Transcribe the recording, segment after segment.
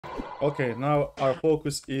Okay, now our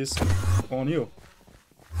focus is on you.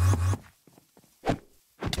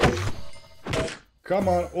 Come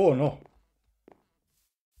on. Oh no.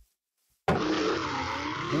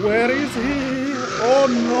 Where is he? Oh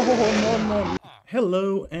no.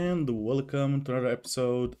 Hello and welcome to another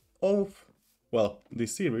episode of, well,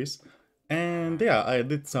 this series. And yeah, I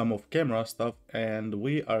did some of camera stuff and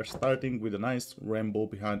we are starting with a nice rainbow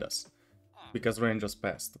behind us. Because rain just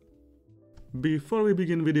passed. Before we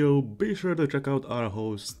begin video, be sure to check out our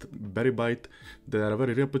host, Berrybyte. They are a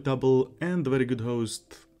very reputable and very good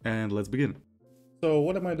host. And let's begin. So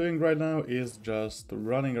what am I doing right now is just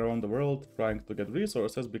running around the world trying to get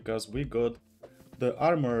resources because we got the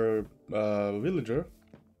armor villager.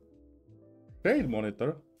 Trade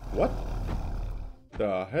monitor? What?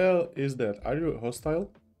 The hell is that? Are you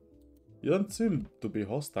hostile? You don't seem to be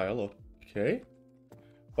hostile, okay.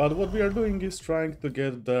 But what we are doing is trying to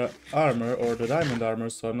get the armor or the diamond armor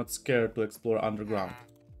so I'm not scared to explore underground.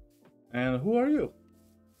 And who are you?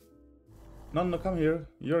 No, come here.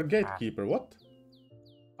 You're a gatekeeper, what?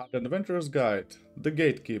 An adventurer's guide. The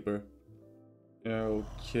gatekeeper.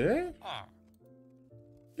 Okay.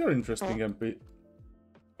 You're interesting, MP.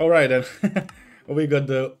 Alright then. We got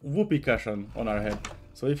the whoopee cushion on our head.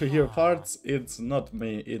 So if you hear farts, it's not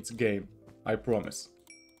me, it's game. I promise.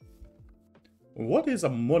 What is a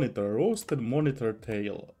monitor? Roasted monitor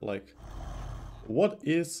tail. Like, what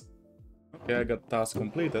is... Okay, I got task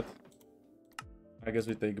completed. I guess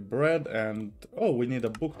we take bread and... Oh, we need a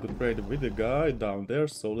book to trade with the guy down there,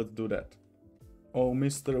 so let's do that. Oh,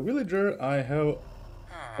 Mr. Villager, I have...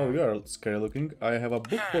 Oh, you are scary looking. I have a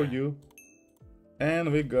book for you.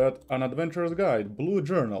 And we got an adventurer's guide, blue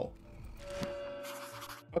journal.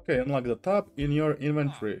 Okay, unlock the tab in your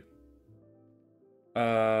inventory.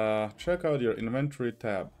 Check out your inventory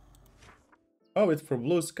tab. Oh, it's for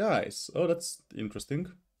blue skies. Oh, that's interesting.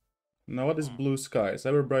 Now what is blue skies?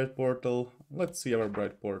 Everbright portal. Let's see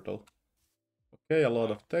Everbright portal. Okay, a lot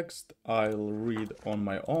of text. I'll read on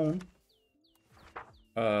my own.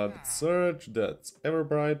 Search, that's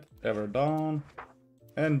Everbright, Everdawn,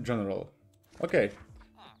 and general. Okay,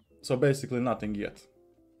 so basically nothing yet.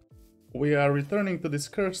 We are returning to this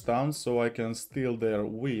cursed town so I can steal their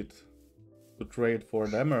wheat. To trade for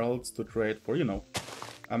the emeralds, to trade for, you know,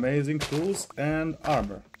 amazing tools and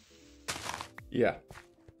armor. Yeah.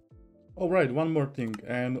 Alright, one more thing,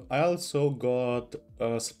 and I also got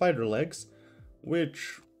spider legs,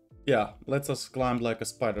 which, yeah, lets us climb like a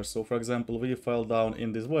spider. So for example, we fell down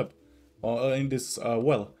in this web, or in this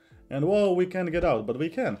well, and whoa, we can't get out, but we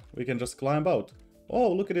can just climb out.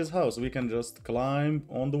 Oh, look at his house, we can just climb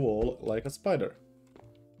on the wall like a spider.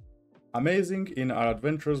 Amazing in our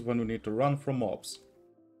adventures when we need to run from mobs.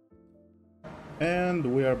 And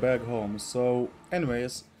we are back home, so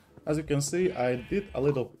anyways, as you can see, I did a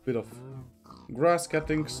little bit of grass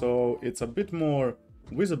cutting, so it's a bit more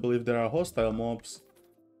visible if there are hostile mobs.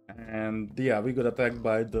 And yeah, we got attacked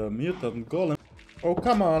by the mutant golem. Oh,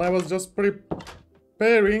 come on, I was just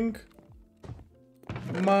preparing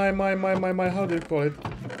my, how do you call it?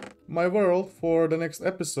 My world for the next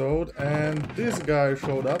episode, and this guy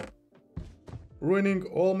showed up, ruining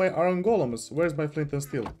all my iron golems. Where's my flint and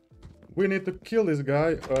steel? We need to kill this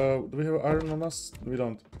guy. Do we have iron on us? We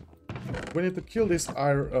don't. We need to kill this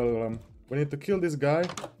iron. We need to kill this guy.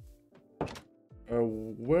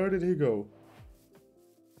 Where did he go?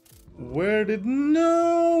 Where did...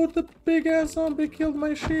 No! The big ass zombie killed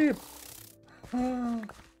my sheep!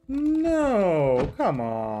 No! Come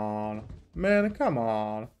on! Man, come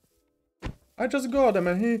on! I just got him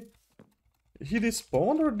and he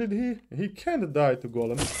despawned, or did he? He can't die to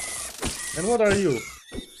golem. And what are you?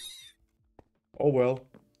 Oh well.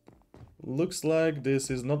 Looks like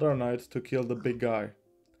this is not our night to kill the big guy.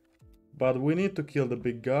 But we need to kill the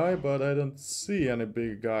big guy, but I don't see any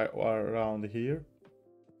big guy around here.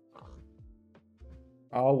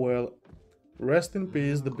 Oh well. Rest in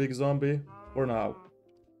peace, the big zombie, for now.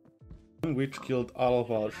 Which killed all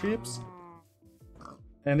of our sheeps.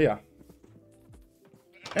 And yeah.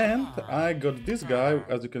 And I got this guy,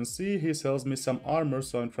 as you can see, he sells me some armor,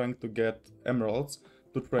 so I'm trying to get emeralds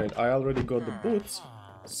to trade. I already got the boots,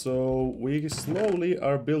 so we slowly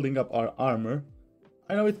are building up our armor.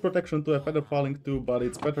 I know it's protection to a feather falling too, but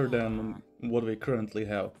it's better than what we currently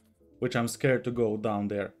have, which I'm scared to go down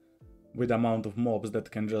there with the amount of mobs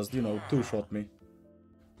that can just, you know, two-shot me.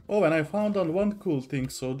 Oh, and I found out one cool thing,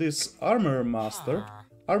 so this armor master,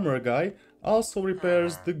 armor guy, also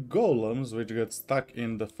repairs the golems, which get stuck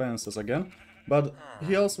in the fences again, but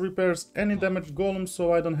he also repairs any damaged golems,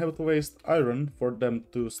 so I don't have to waste iron for them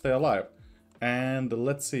to stay alive. And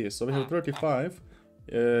let's see, so we have 35,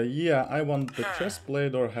 Yeah, I want the chest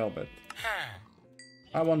plate or helmet.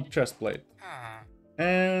 I want chest plate.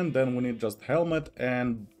 And then we need just helmet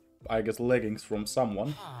and I guess leggings from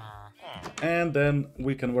someone. And then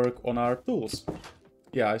we can work on our tools.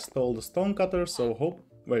 Yeah, I stole the stone cutter, so hope...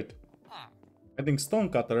 Wait. I think stone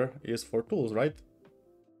cutter is for tools, right?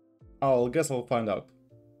 I'll guess I'll find out.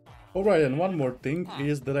 Alright, and one more thing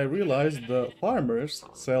is that I realized the farmers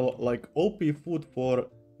sell like OP food for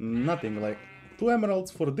nothing, like 2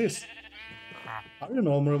 emeralds for this. Are you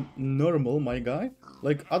normal, my guy?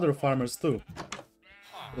 Like other farmers too.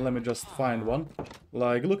 Let me just find one.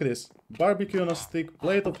 Like, look at this. Barbecue on a stick,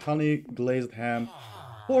 plate of honey, glazed ham,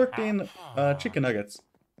 14 chicken nuggets,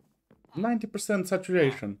 90%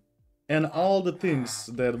 saturation, and all the things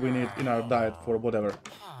that we need in our diet for whatever.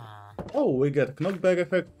 Oh, we get knockback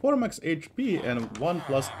effect, 4 max HP and 1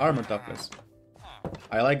 plus armor toughness.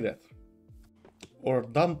 I like that. Or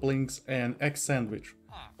dumplings and egg sandwich.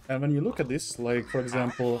 And when you look at this, like for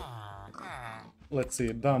example, let's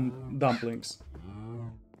see, dumplings.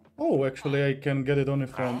 Oh, actually I can get it only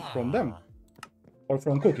from them. Or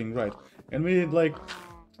from cooking, right. And we need like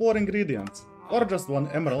 4 ingredients. Or just 1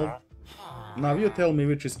 emerald. Now you tell me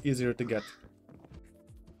which is easier to get.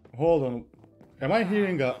 Hold on. Am I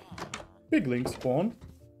hearing a pigling spawn?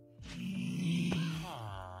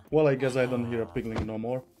 Well, I guess I don't hear a pigling no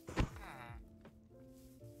more.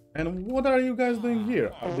 And what are you guys doing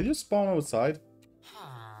here? Did you spawn outside?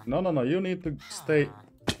 No, you need to stay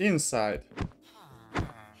inside.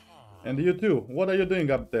 And you too, what are you doing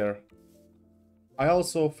up there? I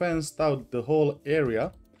also fenced out the whole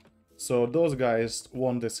area, so those guys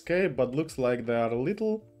won't escape, but looks like they are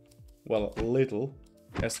little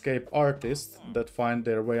escape artists that find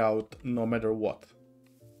their way out no matter what.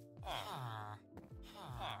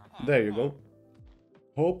 There you go.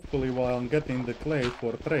 Hopefully while I'm getting the clay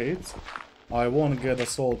for trades, I won't get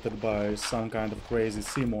assaulted by some kind of crazy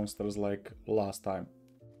sea monsters like last time.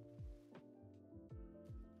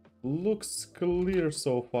 Looks clear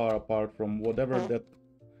so far apart from whatever that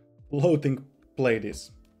floating plate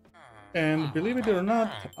is. And believe it or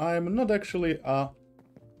not, I'm not actually a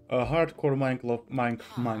hardcore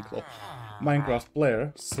Minecraft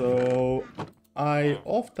player, so I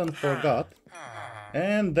often forgot.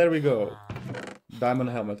 And there we go.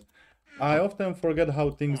 Diamond helmet. I often forget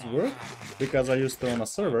how things work, because I used to own a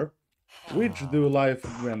server, which the life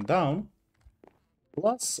went down.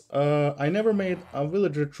 Plus, I never made a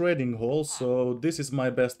villager trading hall, so this is my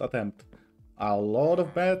best attempt. A lot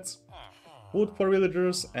of beds, food for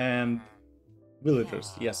villagers, and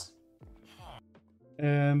villagers, yes.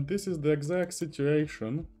 And this is the exact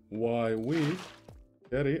situation why we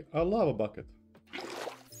carry a lava bucket.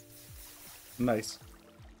 Nice.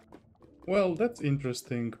 Well, that's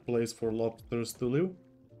interesting place for lobsters to live.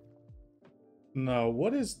 Now,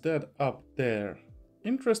 what is that up there?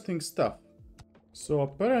 Interesting stuff. So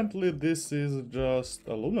apparently this is just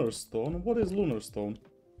a lunar stone. What is lunar stone?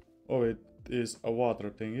 Oh, it is a water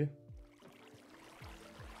thingy.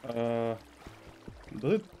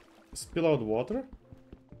 Does it spill out water?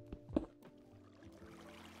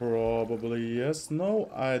 Probably yes, no,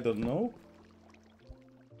 I don't know.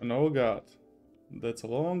 And oh god, that's a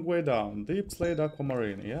long way down. Deep slate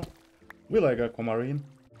aquamarine, yeah? We like aquamarine.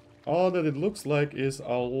 All that it looks like is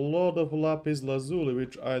a lot of lapis lazuli,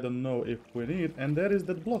 which I don't know if we need. And there is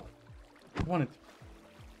that block. I want it.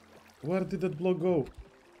 Where did that block go?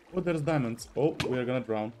 Oh, there's diamonds. Oh, we are gonna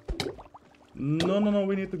drown. No,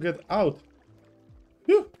 we need to get out.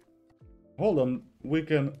 Phew. Hold on, we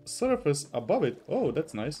can surface above it. Oh,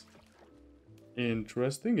 that's nice.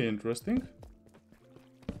 Interesting.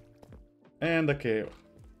 And a cave.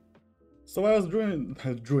 So I was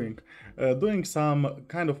doing some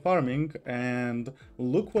kind of farming, and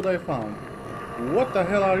look what I found. What the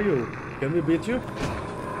hell are you? Can we beat you?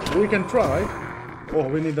 We can try. Oh,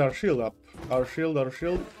 we need our shield up. Our shield.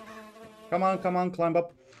 Come on, climb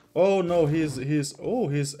up. Oh no, he's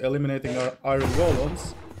eliminating our iron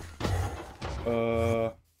golems.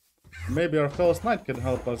 Maybe our fellow knight can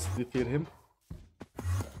help us defeat him.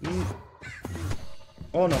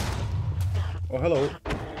 Oh no. Oh, hello.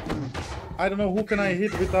 I don't know who can I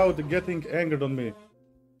hit without getting angered on me.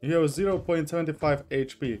 You have 0.75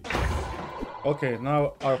 HP. Okay,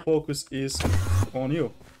 now our focus is on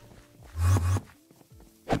you.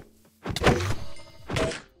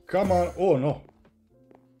 Come on. Oh no.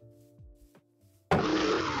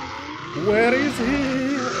 Where is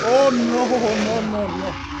he? Oh no.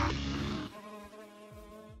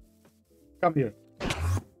 Come here.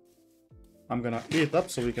 I'm gonna eat up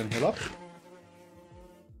so we can heal up.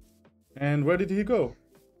 And where did he go?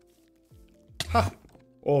 Ha!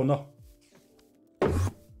 Oh no.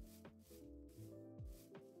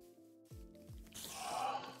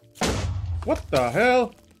 What the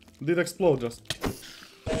hell? Did explode just.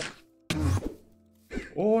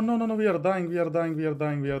 Oh no no no, we are dying, we are dying, we are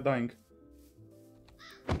dying, we are dying.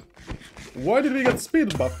 Why did we get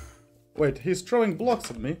speed buff? Wait, he's throwing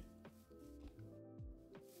blocks at me.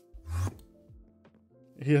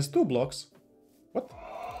 He has 2 blocks. What?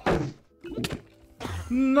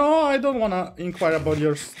 No, I don't wanna inquire about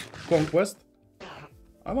your conquest.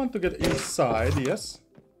 I want to get inside, yes.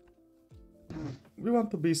 We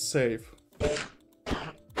want to be safe.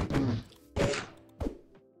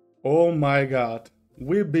 Oh my god.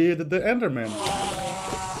 We beat the Enderman.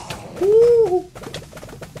 Woo!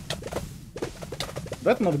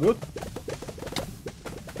 That's not good.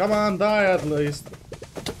 Come on, die at least.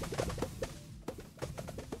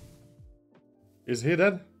 Is he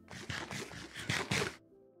dead?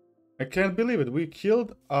 I can't believe it. We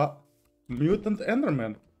killed a mutant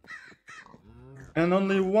Enderman. And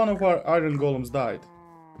only one of our iron golems died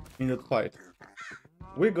in that fight.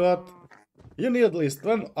 We got... You need at least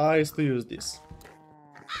 12 eyes to use this.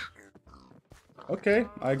 Okay,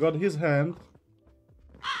 I got his hand.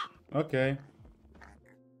 Okay.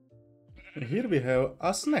 Here we have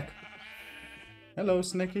a snack. Hello,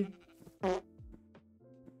 Snacky.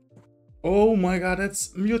 Oh my god,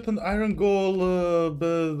 that's mutant iron golem,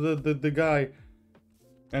 the guy.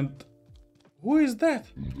 And who is that?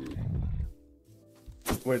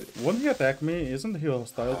 Wait, won't he attack me? Isn't he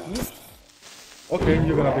hostile to me? Okay,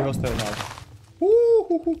 you're gonna be hostile now.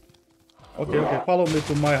 Woo-hoo-hoo. Okay, okay, follow me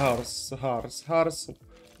to my house.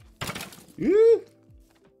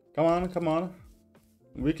 Come on, come on.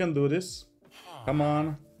 We can do this. Come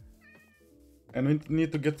on. And we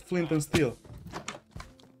need to get flint and steel.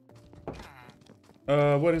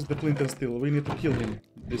 Where is the flint and steel? We need to kill him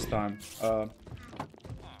this time.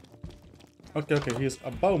 Okay, okay, he's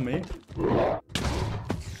above me.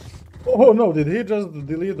 Oh no, did he just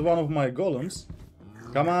delete one of my golems?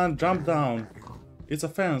 Come on, jump down. It's a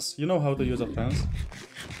fence. You know how to use a fence.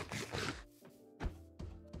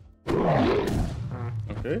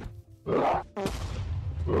 Okay.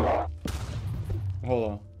 Hold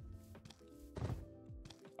on.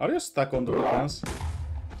 Are you stuck on the fence?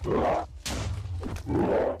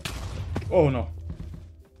 Oh no.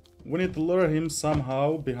 We need to lure him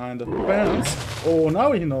somehow behind the fence. Oh,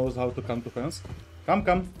 now he knows how to come to fence. Come,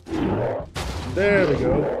 come. There we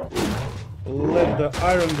go. Let the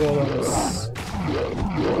iron golems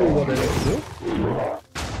do what they need to do.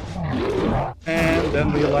 And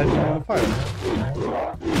then we light him on fire.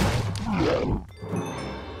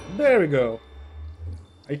 There we go.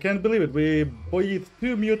 I can't believe it. We beat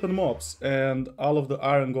 2 mutant mobs and all of the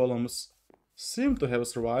iron golems seem to have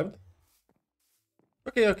survived.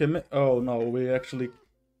 Okay, okay. Oh no, we actually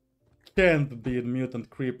can't beat mutant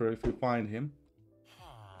creeper if we find him.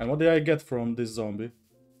 And what did I get from this zombie?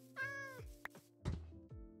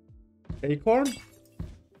 Acorn?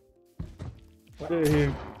 What did he...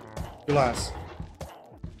 Glass.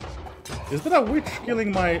 Is that a witch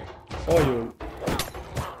killing my oil?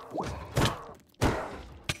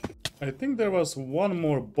 I think there was one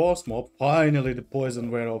more boss mob. Finally the poison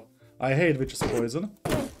wear off. I hate witch's poison.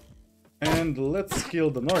 And let's kill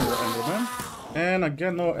the normal enderman. And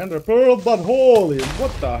again no ender pearl, but holy,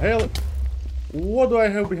 what the hell? What do I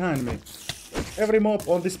have behind me? Every mob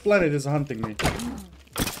on this planet is hunting me.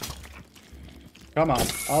 Come on,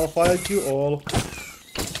 I'll fight you all.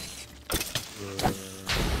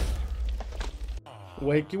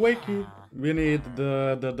 Wakey wakey. We need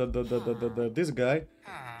this guy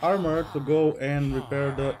armor to go and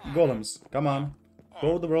repair the golems. Come on.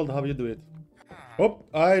 Show the world how you do it. Oh,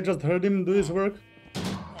 I just heard him do his work.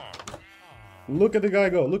 Look at the guy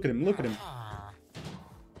go. Look at him. Look at him.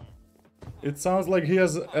 It sounds like he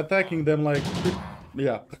is attacking them like...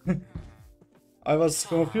 Yeah. I was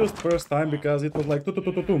confused first time because it was like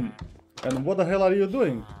tu-tu-tu-tu-tum. And what the hell are you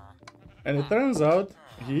doing? And it turns out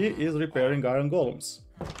he is repairing iron golems.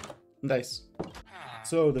 Nice.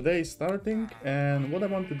 So the day is starting and what I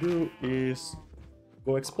want to do is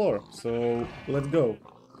go explore. So let's go.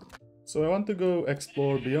 So I want to go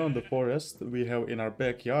explore beyond the forest we have in our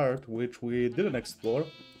backyard, which we didn't explore.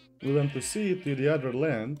 We went to see to the other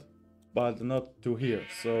land, but not to here.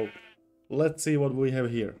 So let's see what we have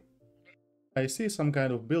here. I see some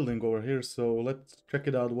kind of building over here, so let's check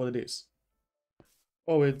it out what it is.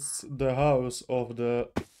 Oh, it's the house of the,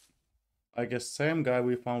 I guess, same guy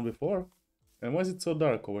we found before. And why is it so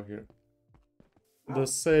dark over here? The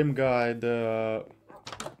same guy, the...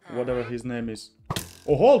 whatever his name is.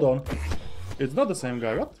 Oh, hold on! It's not the same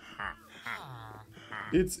guy, what?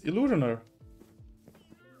 It's Illusioner.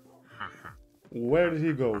 Where did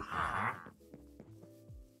he go?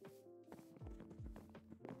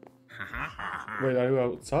 Wait, are you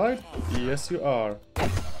outside? Yes, you are.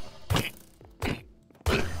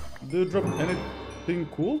 Do you drop anything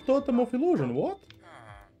cool? Totem of Illusion, what?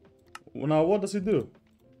 Now what does it do?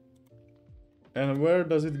 And where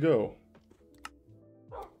does it go?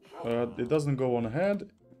 It doesn't go on head.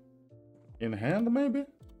 In hand, maybe?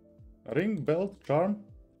 Ring, belt, charm?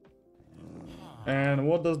 And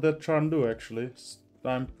what does that charm do, actually?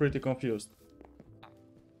 I'm pretty confused.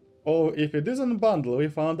 Oh, if it isn't a bundle, we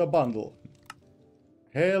found a bundle.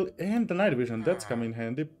 Hail and the night vision, that's come in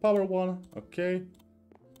handy. Power 1, okay.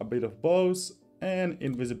 A bit of bows and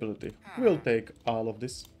invisibility. We'll take all of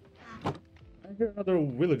this. I hear another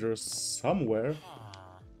villager somewhere.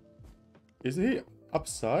 Is he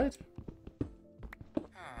upside?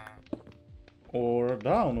 Or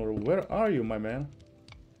down? Or where are you, my man?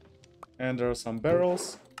 And there are some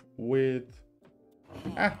barrels with...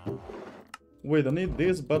 we don't need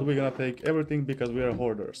this, but we're gonna take everything because we are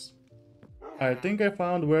hoarders. I think I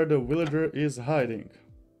found where the villager is hiding.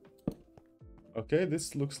 Okay,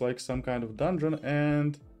 this looks like some kind of dungeon,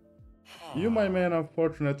 and you, my man,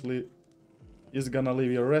 unfortunately is gonna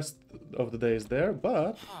leave your rest of the days there,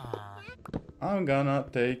 but I'm gonna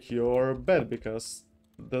take your bed because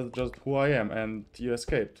that's just who I am, and you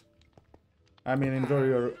escaped. I mean, enjoy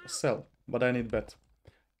your cell, but I need bed.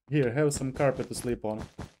 Here, have some carpet to sleep on.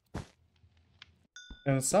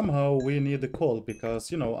 And somehow we need the coal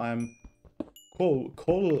because, you know, I'm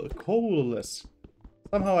coalless.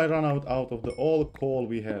 Somehow I ran out of the all coal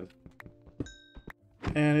we had.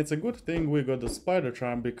 And it's a good thing we got the spider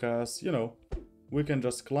charm because, you know, we can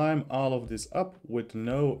just climb all of this up with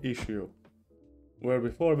no issue. Where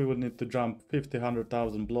before we would need to jump 50,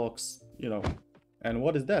 100,000 blocks, you know. And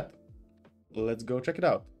what is that? Let's go check it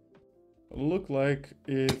out. Look like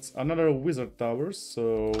it's another wizard tower,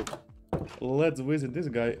 so let's visit this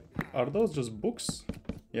guy. Are those just books?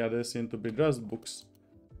 Yeah, they seem to be just books.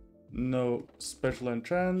 No special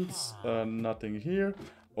enchants, nothing here.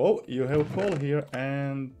 Oh, you have coal here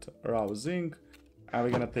and raw zinc. And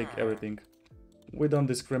we're gonna take everything. We don't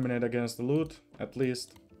discriminate against the loot, at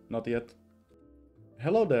least, not yet.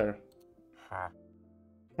 Hello there.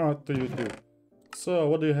 How do you do? So,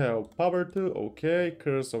 what do you have? Power 2, okay.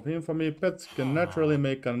 Curse of Infamy. Pets can naturally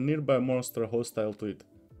make a nearby monster hostile to it.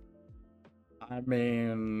 I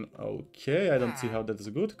mean, okay, I don't see how that is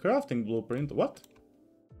good. Crafting blueprint, what?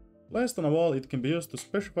 Placed on a wall, it can be used to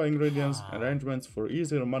specify ingredients and arrangements for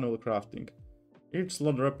easier manual crafting. Each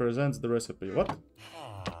slot represents the recipe. What?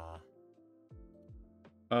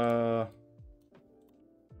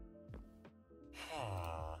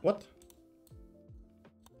 What?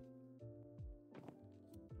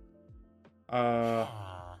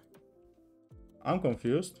 I'm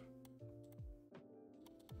confused.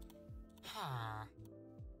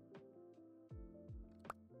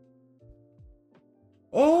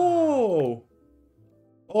 Oh!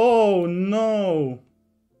 Oh no!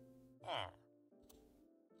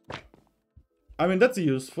 I mean, that's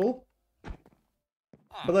useful.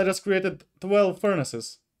 But I just created 12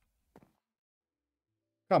 furnaces.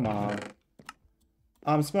 Come on.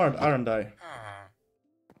 I'm smart, aren't I?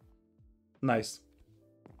 Nice.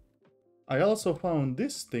 I also found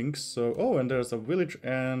these things, so... Oh, and there's a village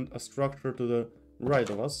and a structure to the right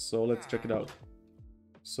of us, so let's check it out.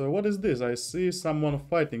 So what is this? I see someone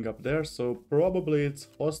fighting up there, so probably it's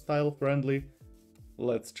hostile, friendly.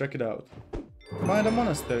 Let's check it out. Find a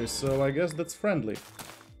monastery, so I guess that's friendly.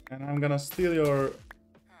 And I'm gonna steal your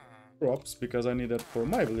crops, because I need that for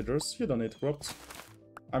my villagers. You don't need crops.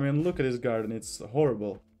 I mean, look at this garden, it's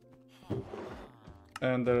horrible.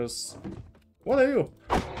 And there's... What are you?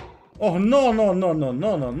 Oh, no, no, no, no,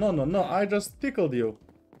 no, no, no, no, no, I just tickled you.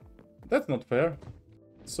 That's not fair.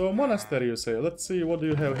 So, monastery, you say. Let's see, what do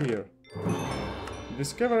you have here?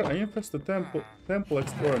 Discover an infested temple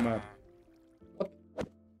explorer map. What?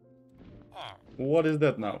 What is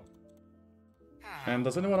that now? And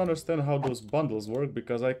does anyone understand how those bundles work?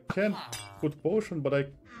 Because I can't put potion, but I...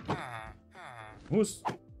 Who's...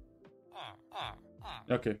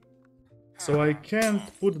 Okay. So I can't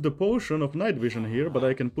put the potion of night vision here, but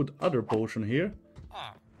I can put other potion here.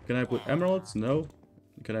 Can I put emeralds? No.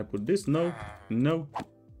 Can I put this? No. No.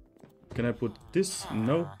 Can I put this?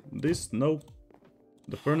 No. This? No.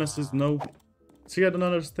 The furnaces? No. See, I don't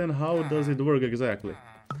understand how does it work exactly.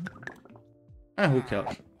 And who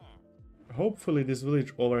cares? Hopefully this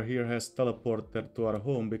village over here has teleported to our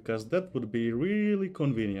home, because that would be really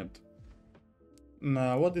convenient.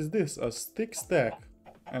 Now, what is this? A stick stack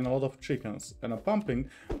and a lot of chickens and a pumpkins.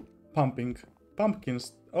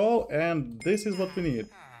 Oh, and this is what we need.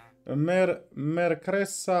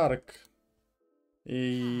 Merkresark.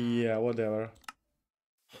 Yeah, whatever.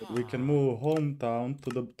 We can move hometown to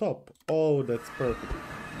the top. Oh, that's perfect.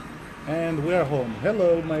 And we are home.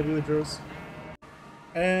 Hello, my villagers.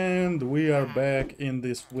 And we are back in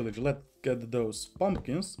this village. Let's get those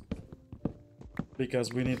pumpkins.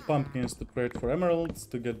 Because we need pumpkins to trade for emeralds,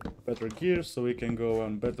 to get better gear, so we can go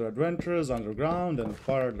on better adventures underground and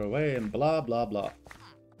farther away and blah blah blah.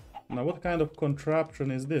 Now what kind of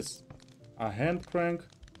contraption is this? A hand crank?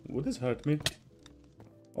 Would this hurt me?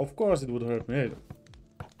 Of course it would hurt me.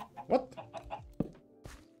 What?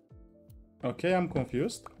 Okay, I'm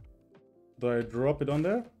confused. Do I drop it on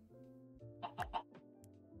there?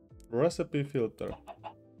 Recipe filter.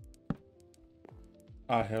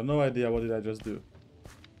 I have no idea what did I just do.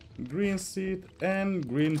 Green seed and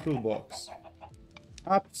green toolbox.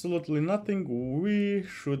 Absolutely nothing we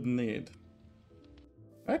should need.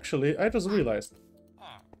 Actually, I just realized.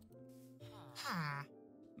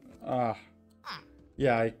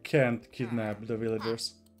 Yeah, I can't kidnap the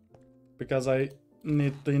villagers. Because I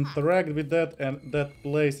need to interact with that, and that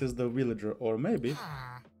place is the villager. Or maybe...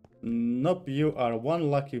 Nope, you are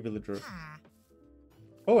one lucky villager.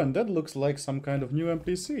 Oh, and that looks like some kind of new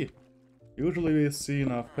NPC. Usually we see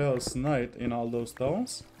a Fel's Knight in all those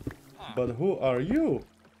towns. But who are you?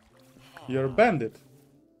 You're a bandit.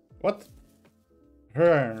 What?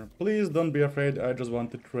 Hearn, please don't be afraid, I just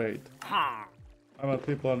want to trade. I want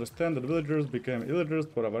people to understand that villagers became illagers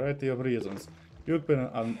for a variety of reasons. You become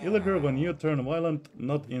an illager when you turn violent,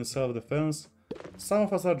 not in self-defense. Some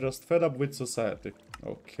of us are just fed up with society.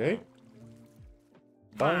 Okay.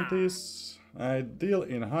 Bounties. I deal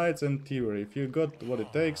in heights and theory. If you got what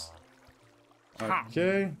it takes.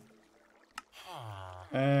 Okay.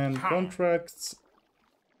 And contracts.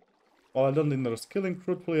 Oh, I don't think they're skilling.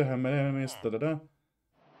 Truthfully, I have many enemies. Da da da.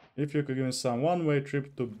 If you could give me some one-way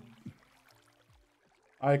trip to...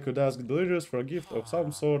 I could ask the villagers for a gift of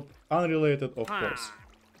some sort. Unrelated, of course.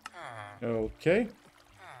 Okay.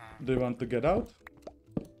 Do you want to get out?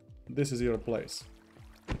 This is your place.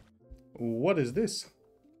 What is this?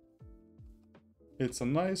 It's a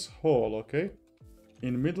nice hall, okay?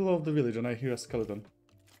 In middle of the village, and I hear a skeleton.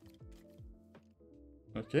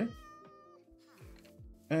 Okay.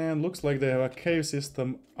 And looks like they have a cave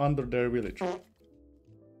system under their village.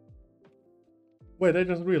 Wait, I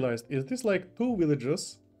just realized, is this like two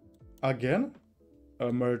villages again?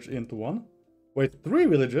 Merged into one? Wait, three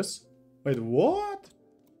villages? Wait, what?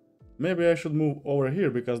 Maybe I should move over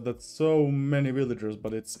here because that's so many villagers,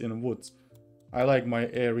 but it's in woods. I like my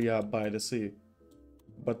area by the sea.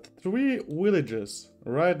 But three villages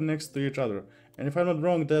right next to each other. And if I'm not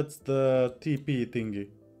wrong, that's the TP thingy.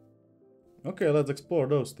 Okay, let's explore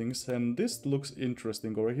those things. And this looks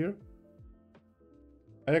interesting over here.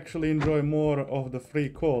 I actually enjoy more of the free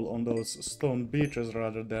coal on those stone beaches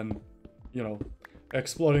rather than, you know,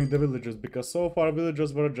 exploring the villages. Because so far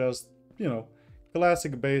villages were just, you know,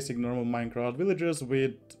 classic, basic, normal Minecraft villages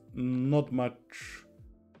with not much...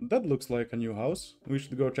 That looks like a new house. We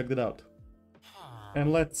should go check it out.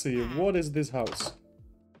 And let's see, what is this house?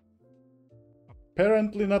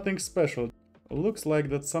 Apparently nothing special. Looks like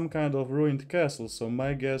that's some kind of ruined castle, so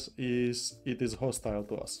my guess is it is hostile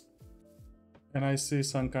to us. And I see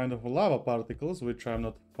some kind of lava particles, which I'm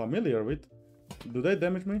not familiar with. Do they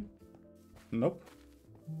damage me? Nope.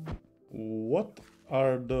 What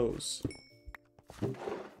are those?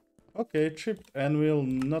 Okay, chipped anvil,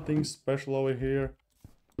 nothing special over here.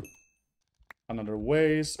 Another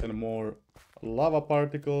vase and more lava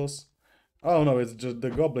particles. Oh no, it's just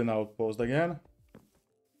the goblin outpost again.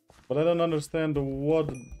 But I don't understand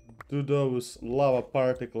what do those lava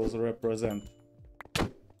particles represent.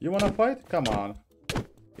 You wanna fight? Come on.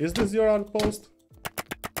 Is this your outpost?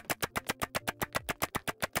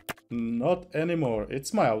 Not anymore.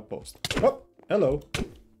 It's my outpost. Oh, hello.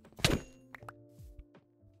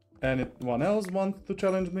 Anyone else want to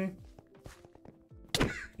challenge me?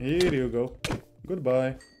 Here you go.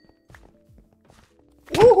 Goodbye.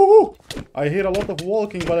 Woohoo! I hear a lot of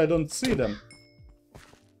walking, but I don't see them.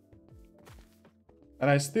 And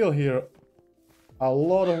I still hear a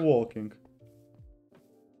lot of walking.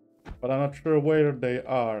 But I'm not sure where they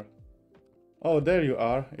are. Oh, there you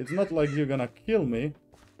are. It's not like you're gonna kill me.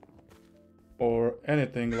 Or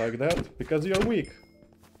anything like that, because you're weak.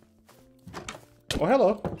 Oh,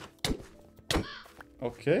 hello.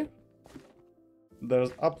 Okay.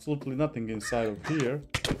 There's absolutely nothing inside of here.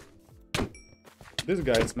 This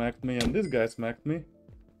guy smacked me and this guy smacked me.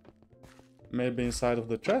 Maybe inside of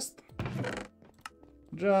the chest?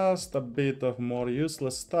 Just a bit of more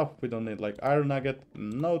useless stuff we don't need, like iron nugget.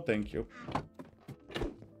 No thank you.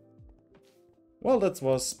 Well, that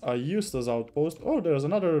was a useless outpost. Oh, there's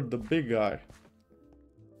another, the big guy.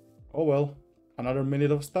 Oh well. Another minute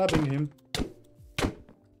of stabbing him.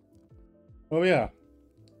 Oh yeah,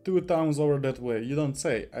 2 towns over that way, you don't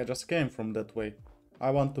say, I just came from that way. I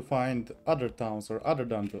want to find other towns or other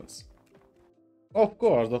dungeons. Of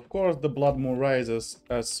course, the blood moon rises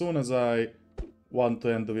as soon as I want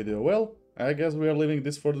to end the video. Well, I guess we are leaving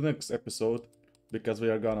this for the next episode, because we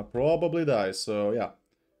are gonna probably die, so yeah.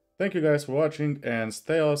 Thank you guys for watching and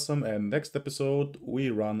stay awesome, and next episode we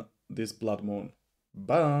run this blood moon.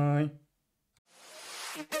 Bye!